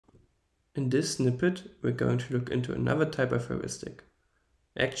In this snippet, we're going to look into another type of heuristic.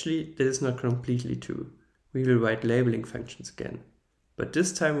 Actually, that is not completely true. We will write labeling functions again, but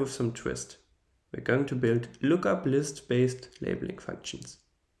this time with some twist. We're going to build lookup list-based labeling functions.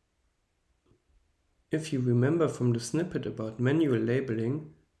 If you remember from the snippet about manual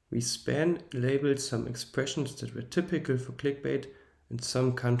labeling, we span labeled some expressions that were typical for clickbait and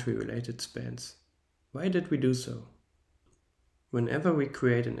some country-related spans. Why did we do so? Whenever we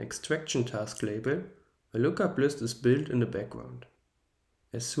create an extraction task label, a lookup list is built in the background.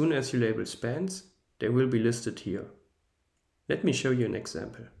 As soon as you label spans, they will be listed here. Let me show you an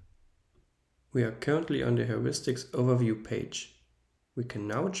example. We are currently on the heuristics overview page. We can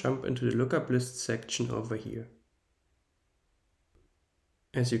now jump into the lookup list section over here.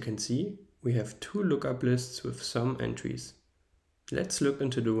 As you can see, we have two lookup lists with some entries. Let's look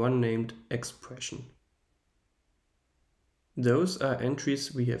into the one named expression. Those are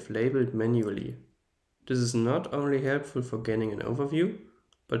entries we have labeled manually. This is not only helpful for gaining an overview,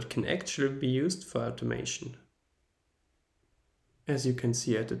 but can actually be used for automation. As you can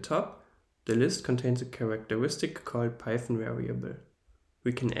see at the top, the list contains a characteristic called Python variable.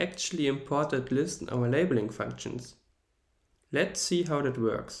 We can actually import that list in our labeling functions. Let's see how that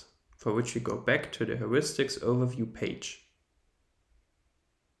works, for which we go back to the heuristics overview page.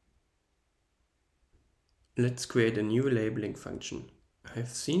 Let's create a new labeling function. I've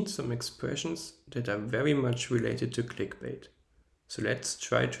seen some expressions that are very much related to clickbait, so let's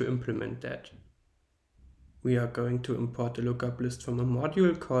try to implement that. We are going to import the lookup list from a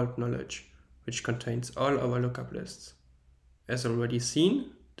module called knowledge, which contains all our lookup lists. As already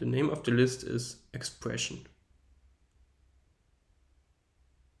seen, the name of the list is expression.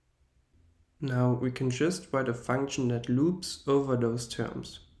 Now we can just write a function that loops over those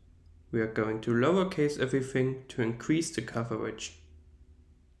terms. We are going to lowercase everything to increase the coverage.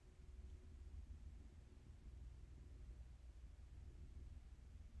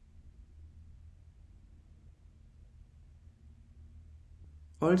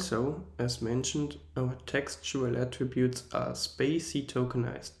 Also, as mentioned, our textual attributes are spacey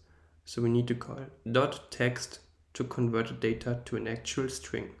tokenized, so we need to call .text to convert the data to an actual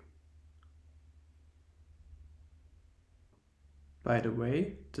string. By the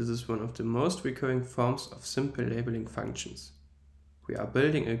way, this is one of the most recurring forms of simple labeling functions. We are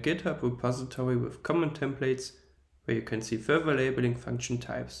building a GitHub repository with common templates where you can see further labeling function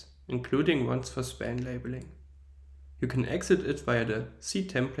types, including ones for span labeling. You can exit it via the See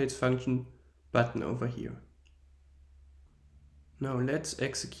Templates function button over here. Now let's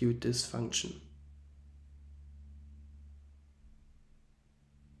execute this function.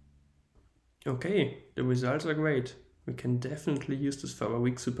 Okay, the results are great. We can definitely use this for our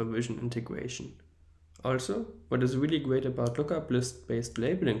weak supervision integration. Also, what is really great about lookup list-based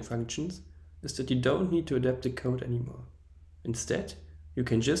labeling functions is that you don't need to adapt the code anymore. Instead, you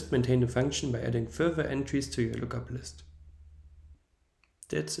can just maintain the function by adding further entries to your lookup list.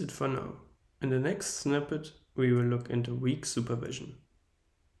 That's it for now. In the next snippet, we will look into weak supervision.